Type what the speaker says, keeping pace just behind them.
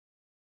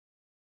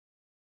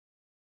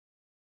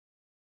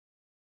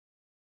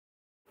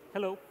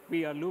Hello,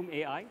 we are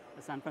Loom.ai,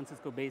 a San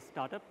Francisco-based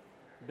startup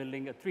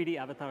building a 3D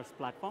avatars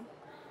platform.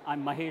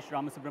 I'm Mahesh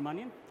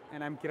Ramasubramanian.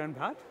 And I'm Kiran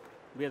Bhatt.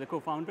 We are the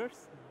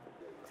co-founders.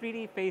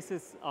 3D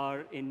faces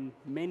are in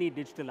many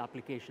digital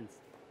applications,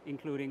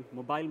 including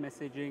mobile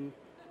messaging,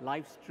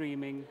 live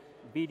streaming,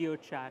 video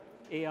chat,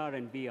 AR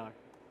and VR.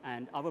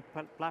 And our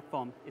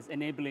platform is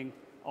enabling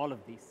all of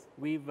these.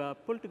 We've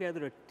pulled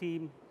together a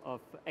team of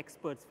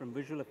experts from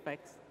visual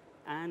effects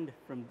and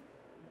from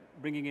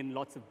bringing in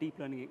lots of deep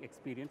learning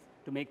experience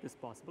to make this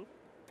possible.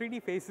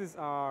 3D faces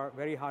are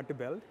very hard to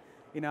build.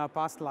 In our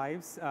past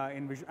lives,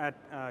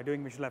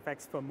 doing visual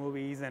effects for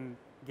movies and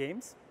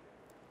games,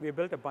 we have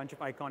built a bunch of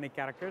iconic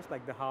characters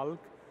like the Hulk,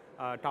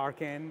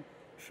 Tarkin,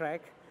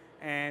 Shrek.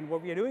 And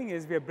what we are doing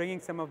is we are bringing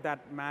some of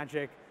that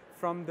magic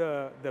from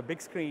the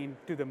big screen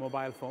to the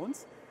mobile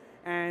phones.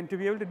 And to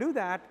be able to do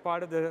that,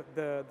 part of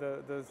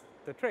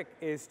the trick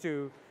is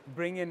to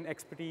bring in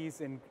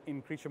expertise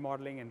in creature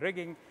modeling and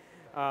rigging,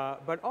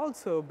 but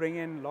also bring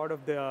in a lot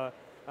of the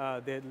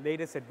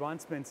latest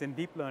advancements in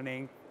deep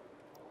learning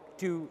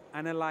to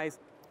analyze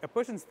a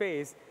person's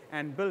face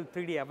and build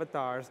 3D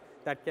avatars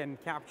that can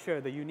capture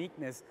the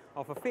uniqueness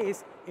of a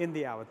face in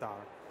the avatar.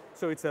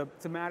 So it's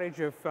a marriage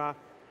of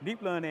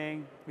deep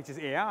learning, which is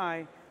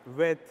AI,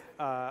 with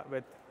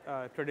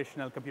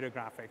traditional computer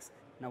graphics.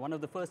 Now, one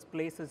of the first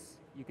places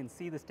you can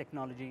see this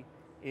technology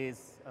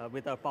is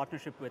with our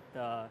partnership with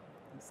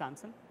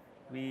Samsung.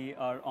 We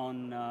are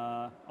on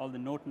all the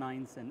Note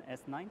 9s and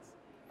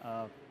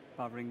S9s,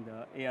 powering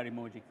the AR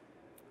emoji.